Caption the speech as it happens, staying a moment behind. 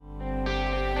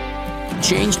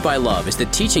Changed by Love is the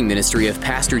teaching ministry of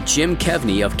Pastor Jim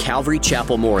Kevney of Calvary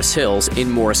Chapel, Morris Hills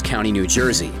in Morris County, New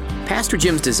Jersey. Pastor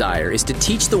Jim's desire is to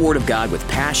teach the Word of God with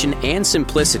passion and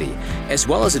simplicity, as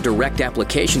well as a direct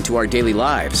application to our daily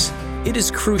lives. It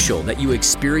is crucial that you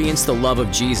experience the love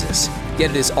of Jesus, yet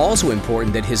it is also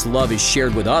important that His love is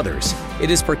shared with others.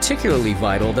 It is particularly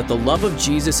vital that the love of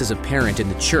Jesus is apparent in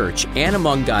the church and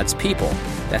among God's people.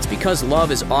 That's because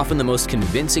love is often the most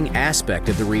convincing aspect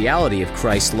of the reality of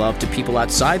Christ's love to people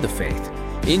outside the faith.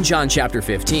 In John chapter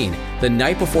 15, the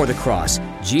night before the cross,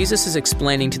 Jesus is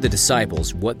explaining to the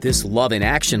disciples what this love in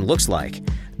action looks like.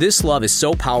 This love is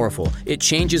so powerful, it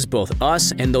changes both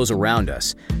us and those around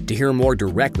us. To hear more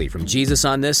directly from Jesus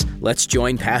on this, let's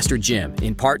join Pastor Jim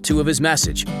in part 2 of his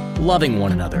message, Loving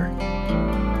One Another.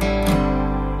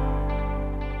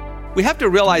 We have to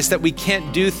realize that we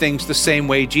can't do things the same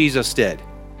way Jesus did.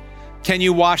 Can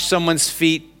you wash someone's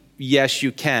feet? Yes,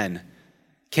 you can.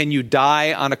 Can you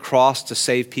die on a cross to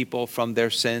save people from their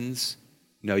sins?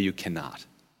 No, you cannot.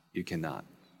 You cannot.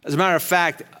 As a matter of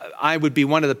fact, I would be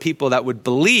one of the people that would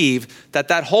believe that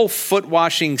that whole foot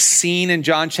washing scene in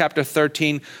John chapter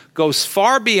 13 goes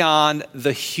far beyond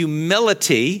the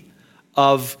humility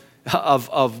of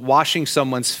washing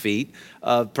someone's feet,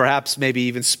 perhaps maybe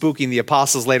even spooking the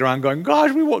apostles later on going,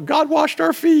 gosh, God washed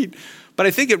our feet. But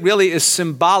I think it really is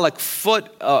symbolic.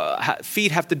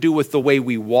 Feet have to do with the way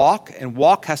we walk, and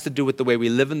walk has to do with the way we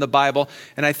live in the Bible.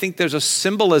 And I think there's a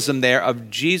symbolism there of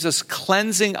Jesus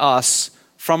cleansing us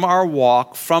from our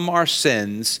walk, from our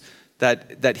sins,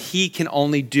 that He can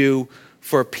only do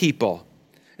for people.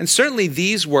 And certainly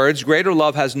these words, greater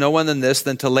love has no one than this,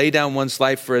 than to lay down one's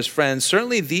life for his friends.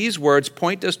 Certainly these words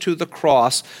point us to the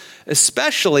cross,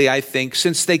 especially, I think,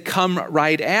 since they come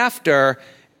right after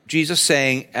Jesus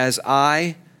saying, as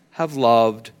I have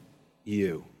loved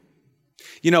you.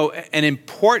 You know, an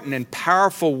important and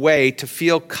powerful way to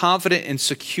feel confident and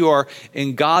secure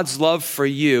in God's love for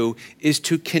you is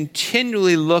to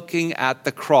continually looking at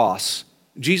the cross.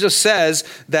 Jesus says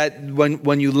that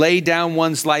when you lay down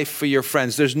one's life for your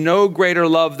friends, there's no greater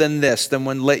love than this, than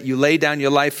when you lay down your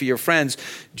life for your friends.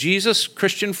 Jesus,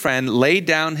 Christian friend, laid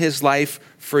down His life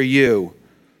for you.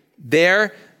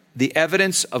 There, the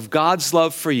evidence of God's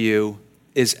love for you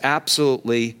is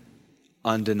absolutely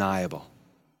undeniable.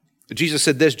 Jesus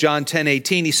said this, John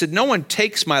 10:18. He said, no one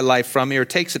takes my life from me or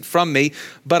takes it from me,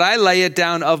 but I lay it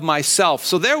down of myself.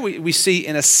 So there we see,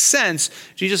 in a sense,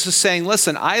 Jesus is saying,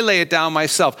 listen, I lay it down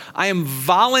myself. I am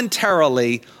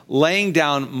voluntarily laying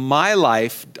down my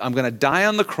life. I'm going to die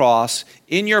on the cross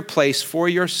in your place for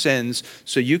your sins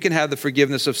so you can have the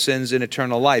forgiveness of sins in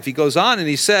eternal life. He goes on and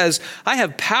he says, I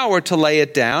have power to lay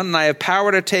it down and I have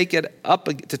power to take it up,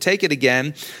 to take it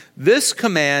again. This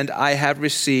command I have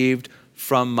received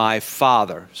from my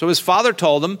Father. So His Father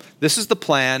told Him, this is the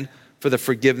plan for the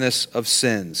forgiveness of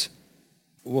sins.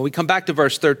 When we come back to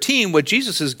verse 13, what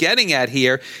Jesus is getting at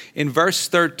here in verse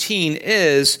 13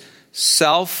 is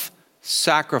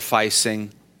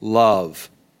self-sacrificing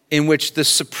love, in which the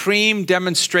supreme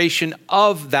demonstration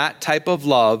of that type of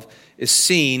love is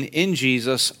seen in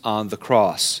Jesus on the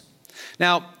cross.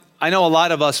 Now, I know a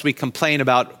lot of us, we complain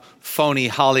about phony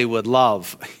Hollywood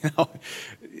love.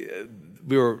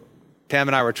 Pam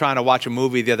and I were trying to watch a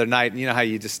movie the other night, and you know how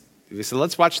we said,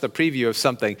 let's watch the preview of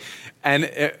something. And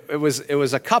it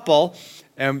was a couple,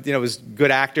 and it was a good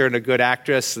actor and a good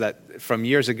actress that from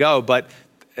years ago, but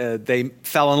they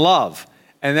fell in love.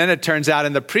 And then it turns out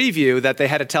in the preview that they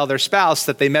had to tell their spouse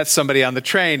that they met somebody on the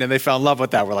train and they fell in love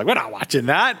with that. We're like, we're not watching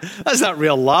that. That's not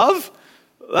real love.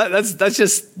 That's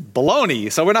just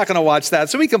baloney. So we're not going to watch that.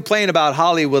 So we complain about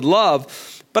Hollywood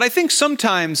love. But I think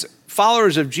sometimes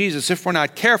followers of Jesus, if we're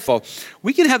not careful,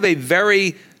 we can have a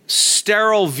very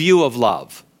sterile view of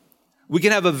love. We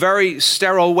can have a very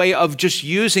sterile way of just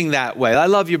using that way. I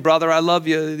love you, brother. I love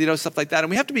you, stuff like that. And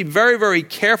we have to be very, very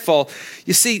careful.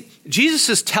 You see, Jesus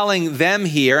is telling them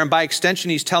here, and by extension,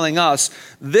 He's telling us,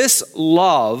 this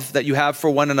love that you have for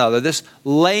one another, this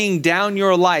laying down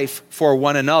your life for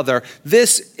one another,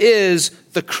 this is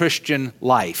the Christian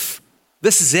life.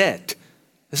 This is it.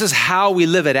 This is how we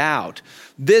live it out.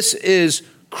 This is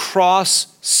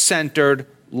cross-centered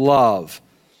love.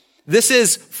 This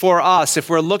is for us, if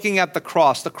we're looking at the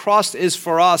cross is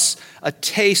for us a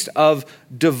taste of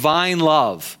divine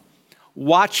love,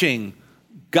 watching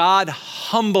God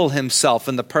humble Himself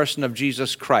in the person of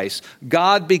Jesus Christ,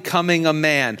 God becoming a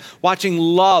man, watching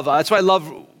love. That's why I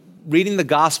love reading the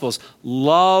Gospels,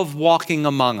 love walking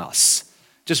among us.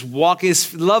 Just walking,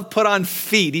 His love put on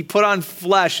feet, He put on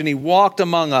flesh, and He walked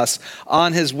among us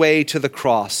on His way to the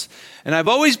cross. And I've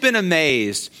always been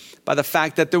amazed by the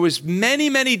fact that there was many,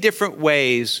 many different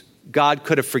ways God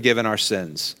could have forgiven our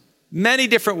sins. Many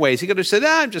different ways. He could have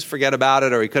said, just forget about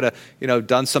it. Or he could have,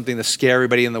 done something to scare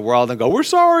everybody in the world and go, we're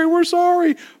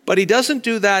sorry. But he doesn't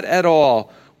do that at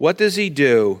all. What does he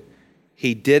do?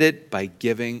 He did it by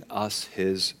giving us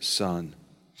his son.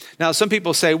 Now, some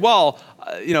people say,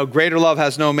 greater love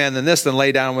has no man than this, than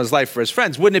lay down his life for his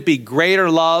friends. Wouldn't it be greater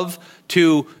love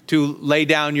to lay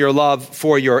down your love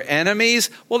for your enemies?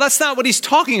 Well, that's not what he's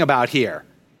talking about here.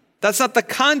 That's not the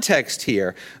context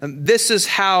here. And this is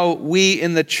how we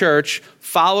in the church,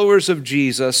 followers of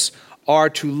Jesus, are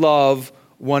to love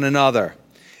one another.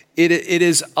 It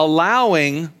is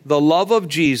allowing the love of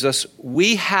Jesus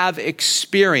we have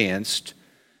experienced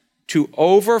to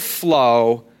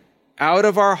overflow out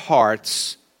of our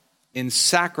hearts in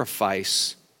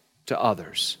sacrifice to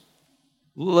others.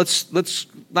 Let's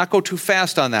not go too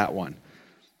fast on that one.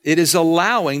 It is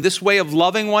allowing, this way of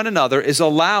loving one another is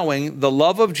allowing the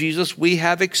love of Jesus we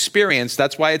have experienced.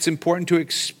 That's why it's important to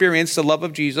experience the love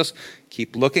of Jesus.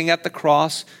 Keep looking at the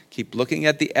cross. Keep looking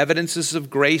at the evidences of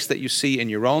grace that you see in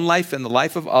your own life and the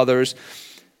life of others.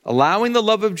 Allowing the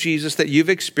love of Jesus that you've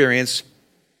experienced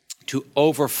to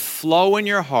overflow in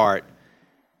your heart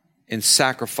in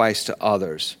sacrifice to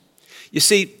others. You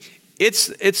see,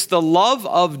 it's the love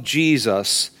of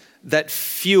Jesus that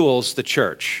fuels the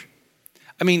church.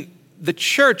 I mean, the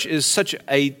church is such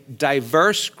a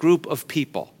diverse group of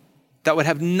people that would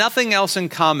have nothing else in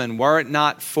common were it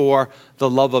not for the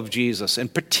love of Jesus.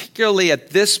 And particularly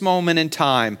at this moment in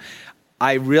time,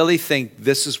 I really think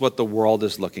this is what the world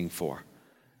is looking for.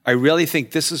 I really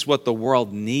think this is what the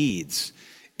world needs,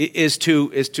 is to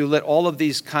let all of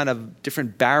these kind of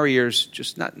different barriers,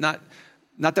 just not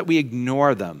that we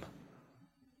ignore them,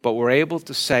 but we're able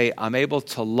to say, I'm able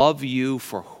to love you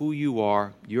for who you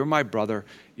are. You're my brother.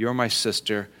 You're my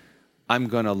sister. I'm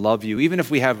going to love you, even if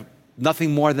we have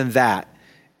nothing more than that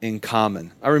in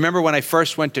common. I remember when I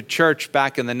first went to church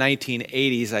back in the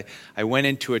 1980s, I went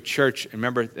into a church, I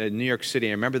remember in New York City.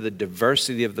 I remember the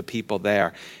diversity of the people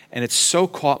there. And it so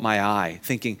caught my eye,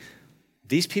 thinking,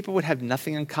 these people would have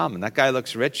nothing in common. That guy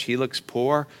looks rich. He looks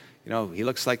poor. He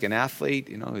looks like an athlete.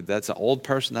 That's an old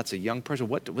person. That's a young person.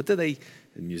 What do they,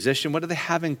 a musician, what do they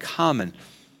have in common?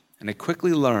 And I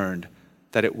quickly learned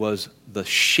that it was the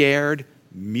shared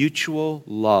mutual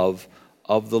love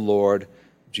of the Lord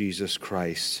Jesus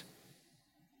Christ.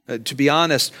 To be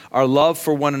honest, our love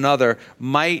for one another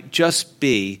might just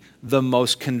be the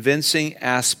most convincing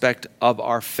aspect of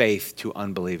our faith to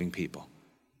unbelieving people.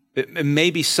 It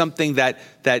may be something that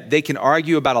they can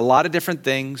argue about a lot of different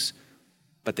things,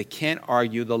 but they can't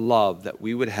argue the love that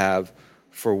we would have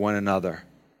for one another.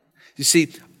 You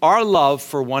see, our love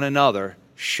for one another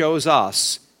shows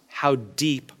us how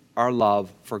deep our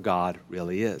love for God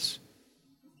really is.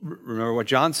 Remember what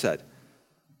John said,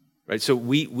 right? So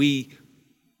we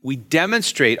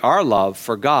demonstrate our love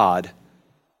for God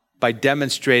by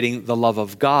demonstrating the love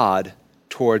of God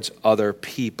towards other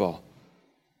people.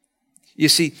 You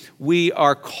see, we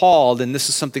are called, and this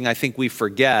is something I think we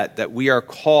forget, that we are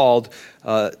called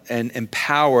and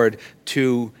empowered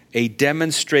to a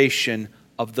demonstration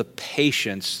of the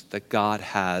patience that God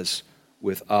has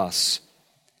with us.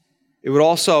 It would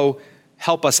also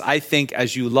help us, I think,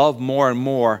 as you love more and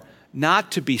more,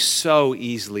 not to be so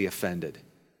easily offended.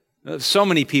 So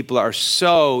many people are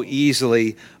so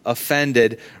easily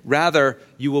offended. Rather,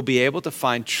 you will be able to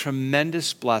find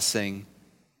tremendous blessing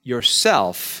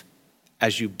yourself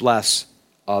as you bless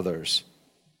others.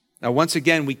 Now, once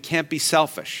again, we can't be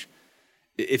selfish.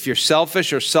 If you're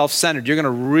selfish or self-centered, you're going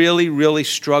to really, really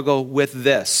struggle with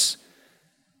this.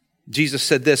 Jesus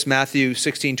said this, Matthew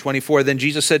 16:24. Then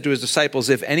Jesus said to his disciples,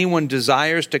 if anyone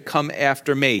desires to come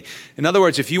after me. In other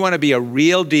words, if you want to be a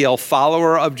real deal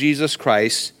follower of Jesus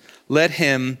Christ, let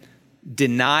him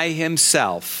deny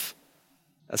himself.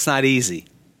 That's not easy.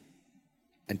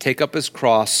 And take up his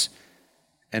cross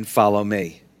and follow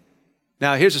me.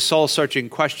 Now, here's a soul-searching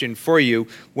question for you.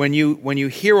 When you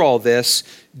hear all this,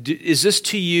 is this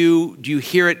to you, do you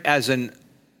hear it as an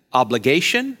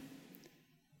obligation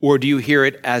or do you hear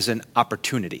it as an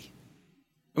opportunity?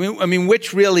 I mean,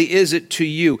 which really is it to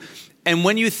you? And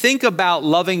when you think about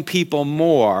loving people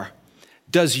more,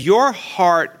 does your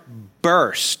heart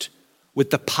burst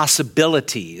with the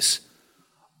possibilities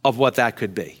of what that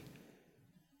could be?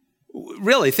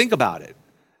 Really, think about it.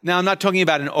 Now, I'm not talking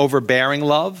about an overbearing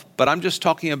love, but I'm just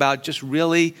talking about just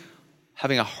really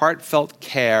having a heartfelt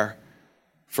care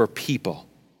for people.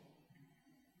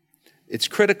 It's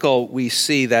critical we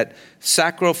see that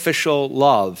sacrificial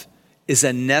love is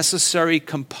a necessary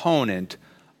component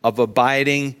of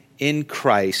abiding in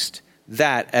Christ,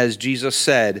 that, as Jesus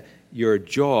said, your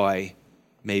joy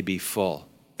may be full.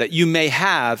 that you may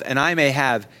have and I may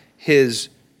have his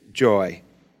joy.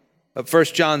 1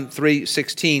 John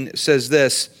 3:16 says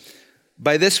this,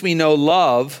 by this we know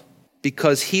love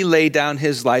because he laid down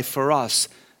his life for us.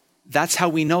 That's how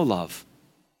we know love,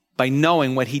 by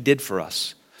knowing what he did for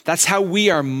us. That's how we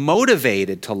are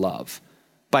motivated to love,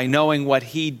 by knowing what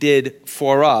he did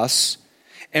for us.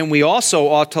 And we also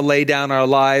ought to lay down our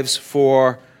lives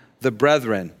for the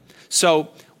brethren. So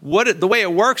the way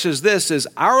it works is this, is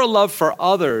our love for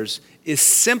others is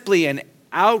simply an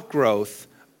outgrowth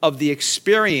of the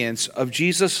experience of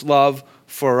Jesus' love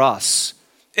for us.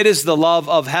 It is the love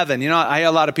of heaven. I hear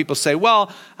a lot of people say,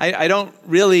 well, I don't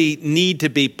really need to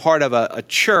be part of a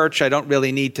church. I don't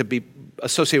really need to be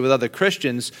associated with other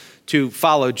Christians to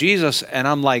follow Jesus. And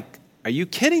I'm like, are you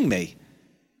kidding me?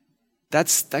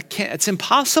 It's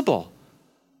impossible.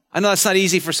 I know that's not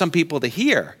easy for some people to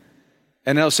hear.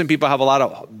 And I know some people have a lot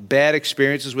of bad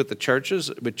experiences with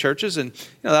churches, and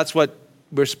that's what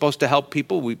we're supposed to help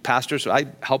people. I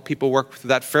help people work through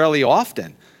that fairly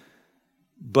often.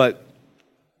 But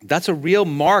that's a real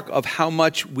mark of how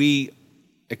much we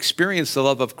experience the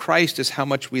love of Christ, is how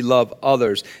much we love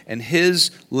others. And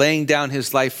his laying down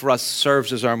his life for us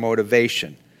serves as our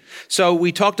motivation. So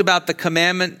we talked about the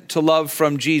commandment to love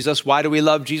from Jesus. Why do we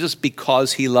love Jesus?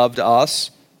 Because he loved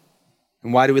us.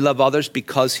 And why do we love others?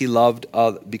 Because he loved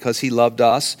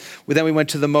us. Then we went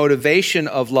to the motivation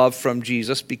of love from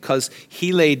Jesus, because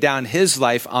he laid down his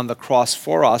life on the cross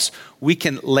for us. We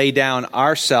can lay down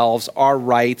ourselves, our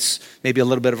rights, maybe a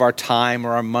little bit of our time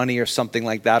or our money or something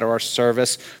like that, or our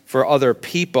service for other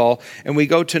people. And we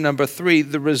go to number 3,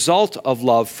 the result of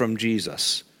love from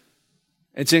Jesus.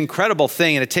 It's an incredible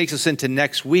thing, and it takes us into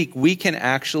next week. We can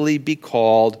actually be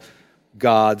called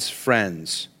God's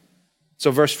friends. So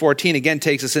verse 14 again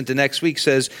takes us into next week,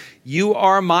 says, you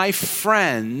are my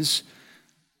friends,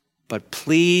 but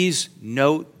please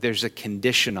note there's a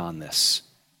condition on this.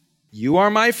 You are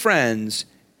my friends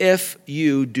if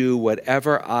you do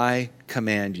whatever I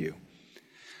command you.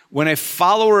 When a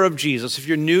follower of Jesus, if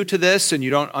you're new to this and you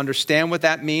don't understand what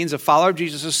that means, a follower of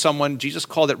Jesus is someone, Jesus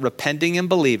called it repenting and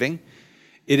believing.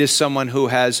 It is someone who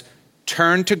has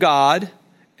turned to God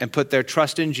and put their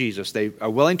trust in Jesus. They are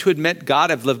willing to admit,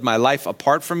 God, I've lived my life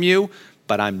apart from you,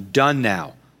 but I'm done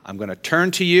now. I'm going to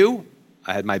turn to you.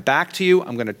 I had my back to you.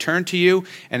 I'm going to turn to you.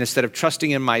 And instead of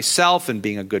trusting in myself and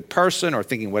being a good person, or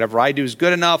thinking whatever I do is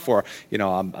good enough, or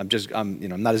I'm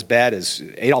not as bad as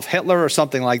Adolf Hitler or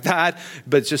something like that,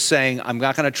 but just saying I'm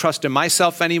not going to trust in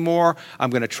myself anymore. I'm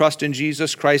going to trust in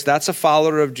Jesus Christ. That's a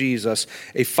follower of Jesus.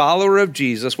 A follower of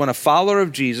Jesus, when a follower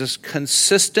of Jesus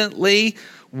consistently,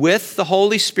 with the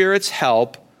Holy Spirit's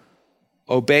help,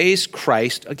 obeys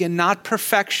Christ, again, not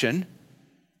perfection,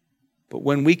 but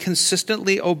when we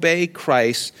consistently obey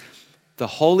Christ, the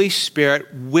Holy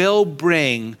Spirit will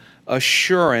bring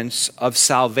assurance of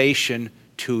salvation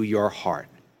to your heart.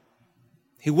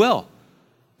 He will.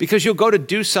 Because you'll go to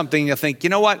do something and you'll think, you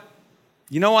know what,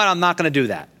 I'm not going to do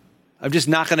that. I'm just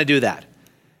not going to do that.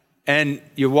 And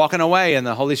you're walking away and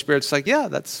the Holy Spirit's like, yeah,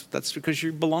 that's because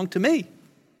you belong to me.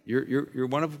 You're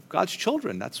one of God's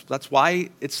children. That's why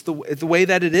it's the way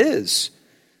that it is.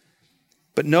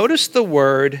 But notice the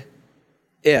word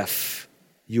if.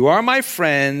 You are my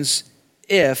friends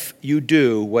if you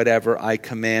do whatever I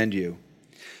command you.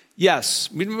 Yes,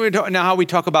 now how we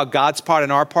talk about God's part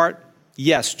and our part.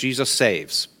 Yes, Jesus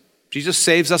saves. Jesus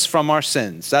saves us from our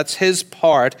sins. That's his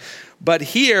part. But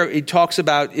here he talks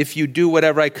about if you do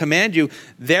whatever I command you.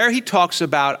 There he talks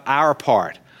about our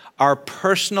part. Our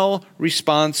personal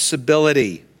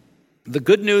responsibility. The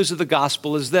good news of the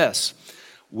gospel is this.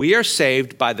 We are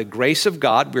saved by the grace of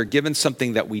God. We're given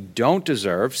something that we don't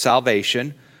deserve,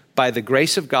 salvation, by the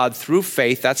grace of God through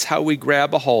faith. That's how we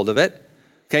grab a hold of it.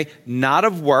 Okay, not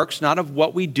of works, not of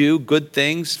what we do, good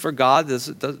things for God.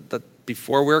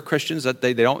 Before we're Christians, that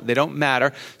they don't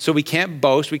matter. So we can't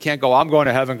boast. We can't go, I'm going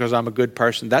to heaven because I'm a good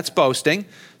person. That's boasting.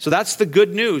 So that's the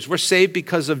good news. We're saved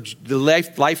because of the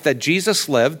life that Jesus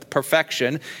lived,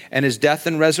 perfection, and his death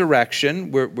and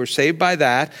resurrection. We're saved by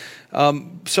that.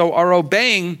 So our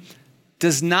obeying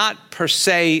does not per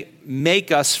se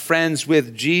make us friends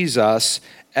with Jesus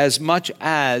as much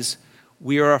as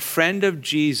we are a friend of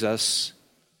Jesus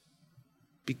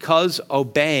because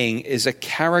obeying is a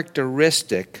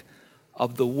characteristic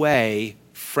of the way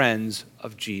friends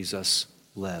of Jesus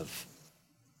live.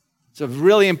 It's a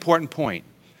really important point.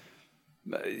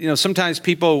 Sometimes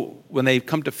people, when they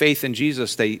come to faith in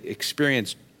Jesus, they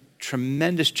experience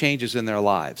tremendous changes in their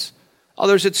lives.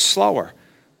 Others, it's slower,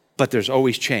 but there's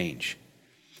always change.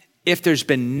 If there's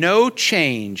been no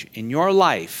change in your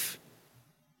life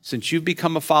since you've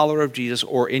become a follower of Jesus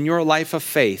or in your life of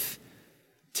faith,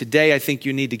 Today, I think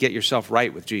you need to get yourself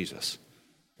right with Jesus,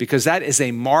 because that is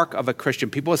a mark of a Christian.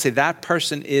 People will say that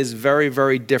person is very,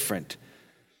 very different.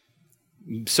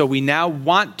 So we now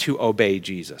want to obey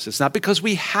Jesus. It's not because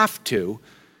we have to,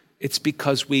 it's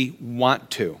because we want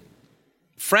to.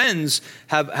 Friends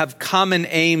have common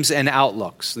aims and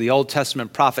outlooks. The Old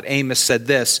Testament prophet Amos said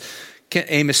this,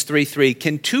 Amos 3:3,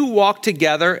 "Can two walk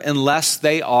together unless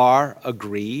they are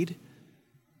agreed?"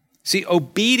 See,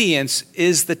 obedience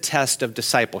is the test of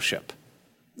discipleship.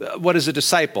 What is a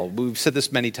disciple? We've said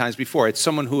this many times before. It's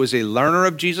someone who is a learner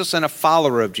of Jesus and a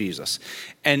follower of Jesus.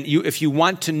 And if you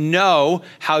want to know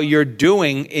how you're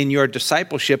doing in your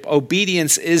discipleship,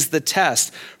 obedience is the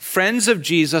test. Friends of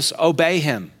Jesus obey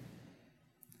him.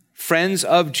 Friends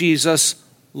of Jesus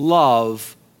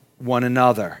love one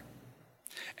another.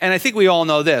 And I think we all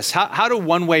know this. How do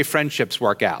one-way friendships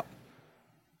work out?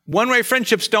 One-way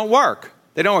friendships don't work.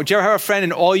 They don't work. Do you ever have a friend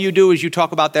and all you do is you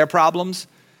talk about their problems?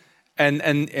 And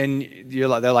they're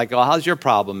like, "Oh, how's your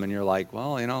problem?" And you're like,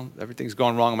 "Well, everything's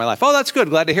going wrong in my life." "Oh, that's good.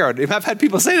 Glad to hear it." I've had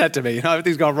people say that to me.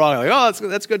 Everything's going wrong. I'm like, "Oh,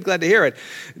 that's good. Glad to hear it."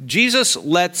 Jesus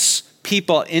lets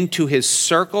people into his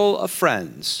circle of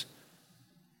friends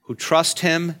who trust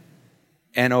him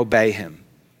and obey him.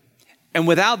 And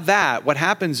without that, what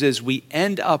happens is we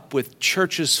end up with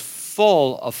churches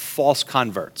full of false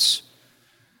converts.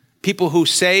 People who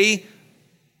say,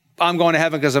 "I'm going to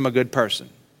heaven because I'm a good person."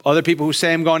 Other people who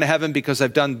say, "I'm going to heaven because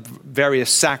I've done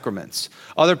various sacraments."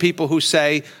 Other people who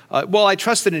say, "Well, I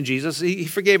trusted in Jesus. He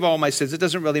forgave all my sins. It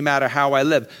doesn't really matter how I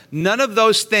live." None of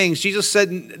those things. Jesus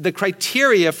said the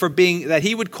criteria for being that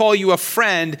he would call you a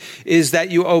friend is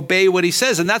that you obey what he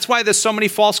says. And that's why there's so many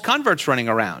false converts running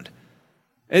around.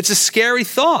 It's a scary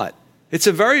thought. It's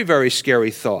a very, very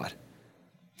scary thought.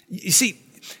 You see,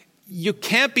 you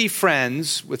can't be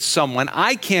friends with someone.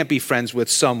 I can't be friends with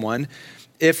someone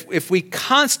if we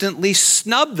constantly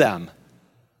snub them.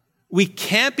 We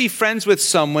can't be friends with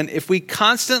someone if we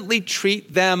constantly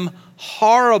treat them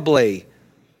horribly.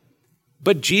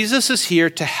 But Jesus is here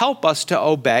to help us to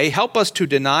obey, help us to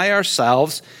deny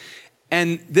ourselves.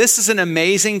 And this is an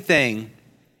amazing thing.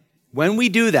 When we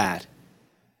do that,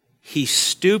 he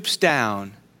stoops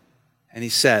down and he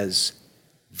says,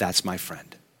 "That's my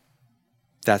friend.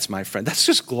 That's my friend." That's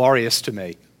just glorious to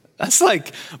me. That's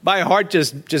like, my heart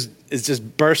is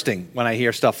just bursting when I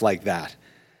hear stuff like that.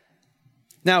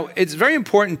 Now, it's very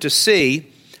important to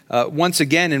see, once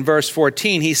again in verse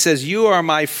 14, he says, "You are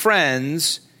my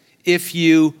friends if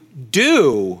you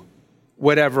do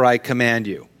whatever I command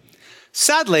you."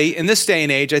 Sadly, in this day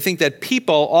and age, I think that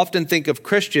people often think of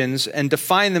Christians and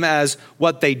define them as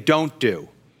what they don't do.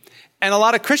 And a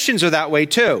lot of Christians are that way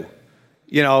too.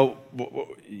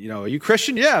 Are you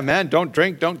Christian? Yeah, man, don't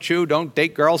drink, don't chew, don't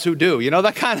date girls who do.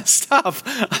 That kind of stuff.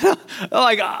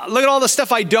 Like, look at all the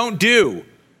stuff I don't do.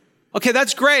 Okay,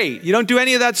 that's great. You don't do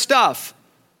any of that stuff.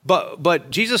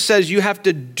 But Jesus says you have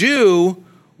to do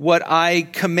what I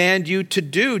command you to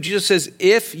do. Jesus says,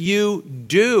 if you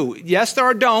do. Yes, there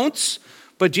are don'ts,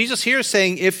 but Jesus here is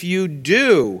saying, if you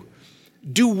do.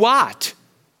 Do what?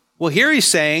 Well, here he's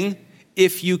saying,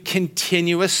 if you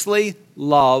continuously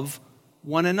love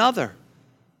one another.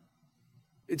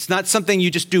 It's not something you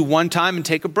just do one time and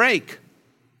take a break.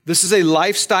 This is a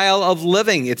lifestyle of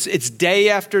living. It's day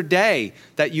after day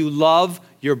that you love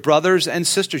your brothers and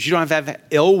sisters. You don't have to have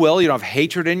ill will. You don't have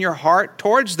hatred in your heart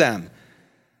towards them.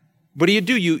 What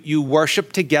do? You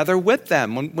worship together with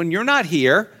them. When you're not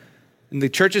here, and the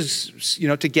church is,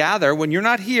 to gather, when you're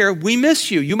not here, we miss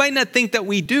you. You might not think that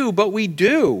we do, but we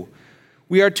do.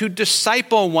 We are to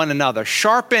disciple one another,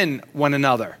 sharpen one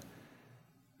another.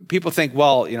 People think,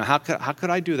 well, how could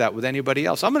I do that with anybody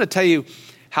else? I'm going to tell you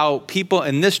how people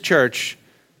in this church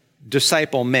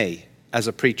disciple me as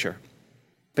a preacher.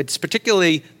 But it's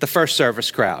particularly the first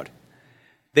service crowd.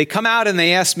 They come out and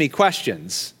they ask me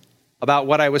questions about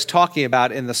what I was talking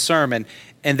about in the sermon,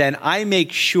 and then I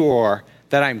make sure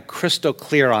that I'm crystal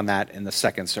clear on that in the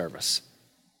second service.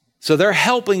 So they're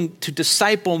helping to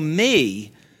disciple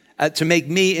me, to make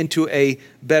me into a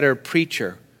better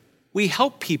preacher. We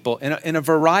help people in a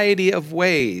variety of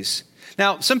ways.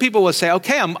 Now, some people will say,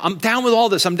 okay, I'm down with all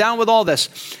this. I'm down with all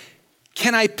this.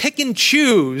 Can I pick and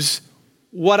choose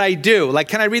what I do? Like,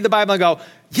 can I read the Bible and go,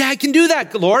 yeah, I can do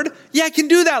that, Lord. Yeah, I can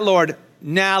do that, Lord.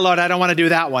 Nah, Lord, I don't want to do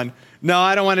that one. No,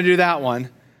 I don't want to do that one.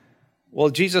 Well,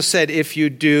 Jesus said, if you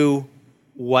do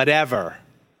whatever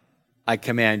I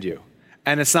command you.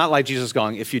 And it's not like Jesus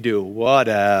going, if you do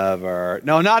whatever.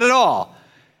 No, not at all.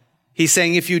 He's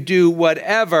saying, if you do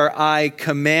whatever I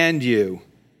command you.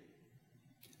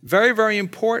 Very, very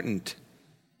important.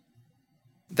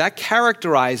 That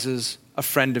characterizes a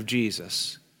friend of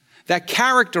Jesus. that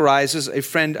characterizes a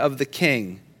friend of the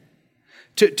king.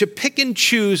 To pick and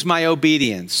choose my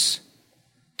obedience,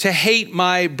 to hate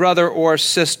my brother or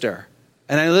sister,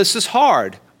 and I know this is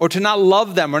hard, or to not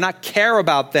love them or not care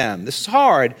about them, this is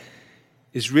hard,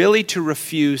 is really to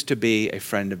refuse to be a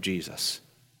friend of Jesus.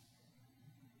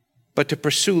 But to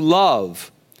pursue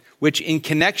love, which in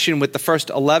connection with the first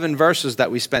 11 verses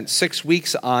that we spent 6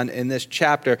 weeks on in this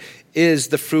chapter, is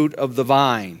the fruit of the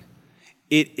vine.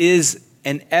 It is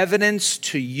an evidence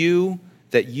to you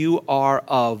that you are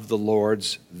of the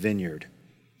Lord's vineyard.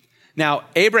 Now,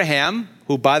 Abraham,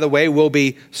 who, by the way, will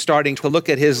be starting to look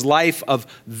at his life of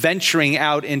venturing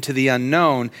out into the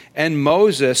unknown, and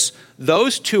Moses,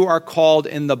 those two are called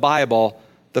in the Bible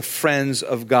the friends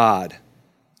of God.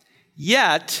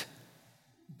 Yet,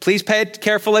 please pay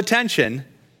careful attention,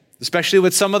 especially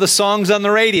with some of the songs on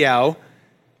the radio,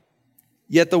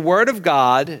 yet the Word of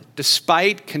God,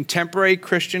 despite contemporary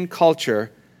Christian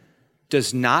culture,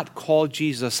 does not call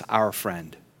Jesus our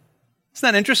friend.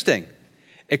 Isn't that interesting?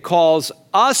 It calls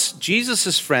us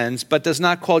Jesus' friends, but does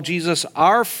not call Jesus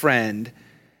our friend.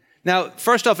 Now,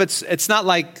 first off, it's not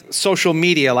like social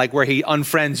media, like where he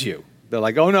unfriends you. They're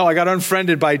like, oh no, I got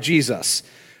unfriended by Jesus.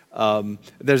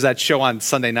 There's that show on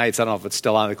Sunday nights, I don't know if it's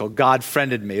still on, called God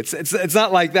Friended Me. It's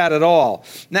not like that at all.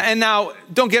 Now,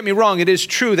 don't get me wrong, it is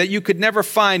true that you could never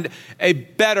find a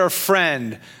better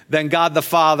friend than God the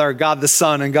Father, God the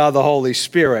Son, and God the Holy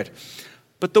Spirit.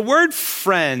 But the word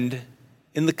friend,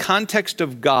 in the context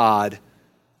of God,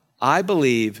 I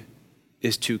believe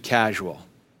is too casual.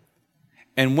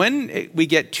 And when we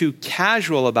get too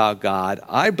casual about God,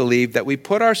 I believe that we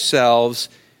put ourselves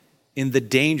in the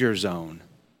danger zone,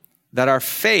 that our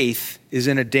faith is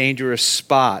in a dangerous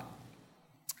spot.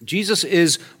 Jesus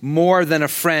is more than a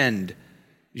friend.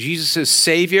 Jesus is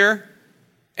Savior,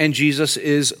 and Jesus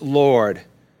is Lord.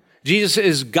 Jesus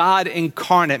is God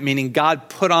incarnate, meaning God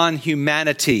put on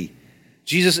humanity.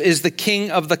 Jesus is the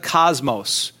King of the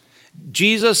cosmos.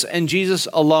 Jesus and Jesus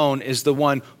alone is the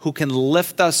one who can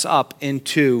lift us up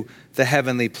into the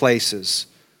heavenly places.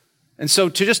 And so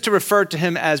to refer to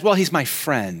him as, well, he's my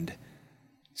friend,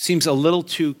 seems a little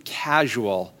too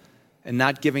casual and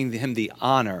not giving him the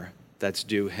honor that's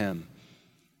due him.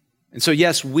 And so,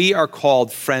 yes, we are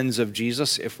called friends of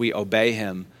Jesus if we obey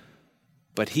him,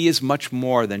 but he is much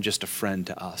more than just a friend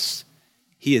to us.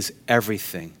 He is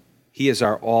everything. He is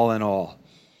our all in all.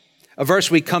 A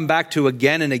verse we come back to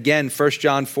again and again, 1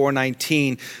 John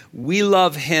 4:19, we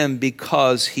love him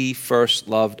because he first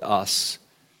loved us.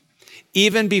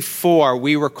 Even before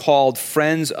we were called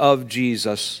friends of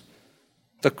Jesus,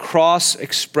 the cross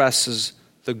expresses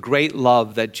the great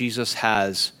love that Jesus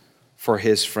has for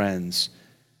his friends.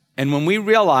 And when we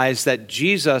realize that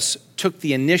Jesus took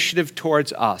the initiative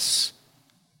towards us,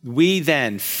 we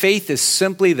then, faith is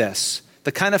simply this,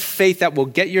 the kind of faith that will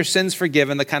get your sins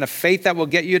forgiven, the kind of faith that will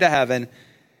get you to heaven,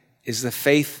 is the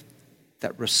faith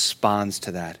that responds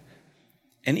to that.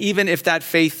 And even if that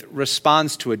faith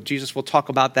responds to it, Jesus will talk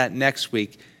about that next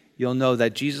week, you'll know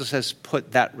that Jesus has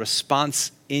put that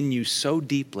response in you so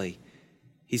deeply.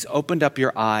 He's opened up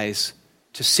your eyes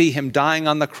to see him dying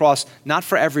on the cross, not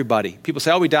for everybody. People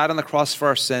say, oh, we died on the cross for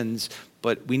our sins,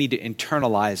 but we need to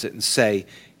internalize it and say,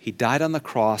 he died on the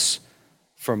cross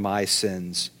for my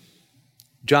sins.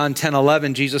 John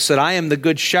 10:11, Jesus said, I am the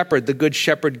good shepherd. The good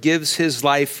shepherd gives his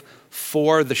life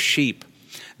for the sheep.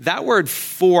 That word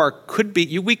for could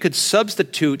be, we could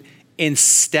substitute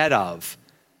instead of.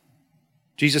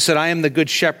 Jesus said, I am the good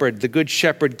shepherd. The good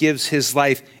shepherd gives his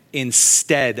life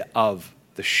instead of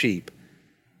the sheep.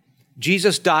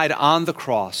 Jesus died on the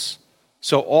cross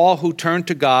so all who turn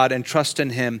to God and trust in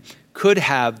him could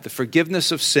have the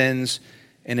forgiveness of sins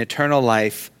and eternal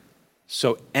life,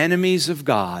 so enemies of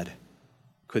God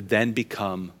could then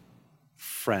become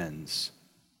friends.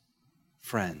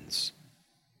 Friends.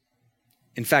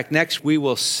 In fact, next we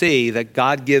will see that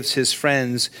God gives his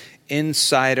friends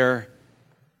insider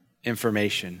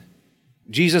information.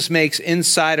 Jesus makes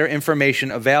insider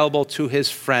information available to his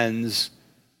friends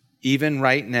even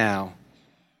right now.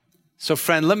 So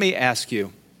friend, let me ask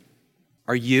you,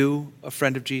 are you a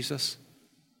friend of Jesus?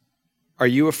 Are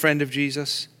you a friend of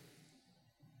Jesus?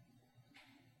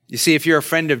 You see, if you're a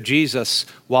friend of Jesus,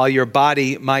 while your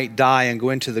body might die and go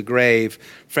into the grave,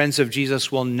 friends of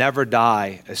Jesus will never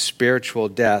die a spiritual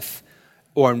death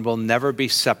or will never be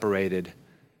separated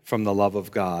from the love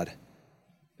of God.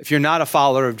 If you're not a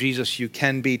follower of Jesus, you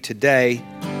can be today.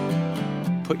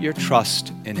 Put your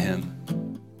trust in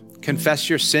him. Confess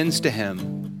your sins to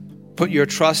him. Put your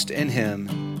trust in him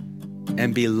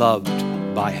and be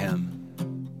loved by him.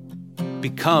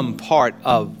 Become part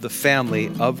of the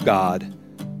family of God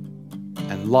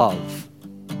and love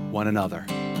one another.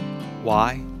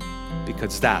 Why?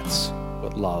 Because that's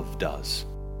what love does.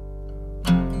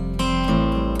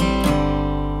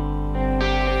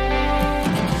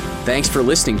 Thanks for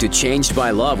listening to Changed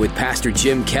by Love with Pastor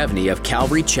Jim Kevney of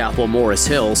Calvary Chapel, Morris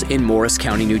Hills in Morris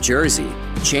County, New Jersey.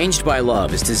 Changed by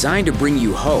Love is designed to bring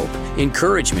you hope,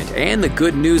 encouragement, and the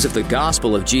good news of the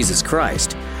gospel of Jesus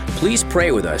Christ. Please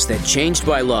pray with us that Changed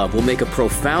by Love will make a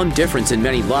profound difference in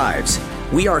many lives.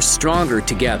 We are stronger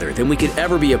together than we could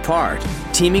ever be apart.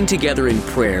 Teaming together in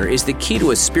prayer is the key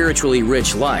to a spiritually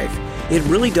rich life. It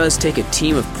really does take a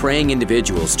team of praying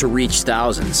individuals to reach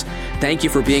thousands. Thank you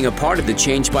for being a part of the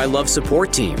Changed by Love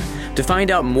support team. To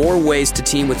find out more ways to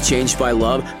team with Changed by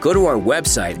Love, go to our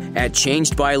website at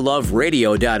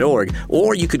changedbyloveradio.org,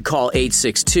 or you could call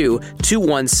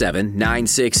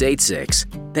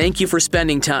 862-217-9686. Thank you for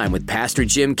spending time with Pastor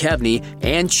Jim Kevney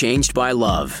and Changed by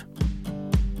Love.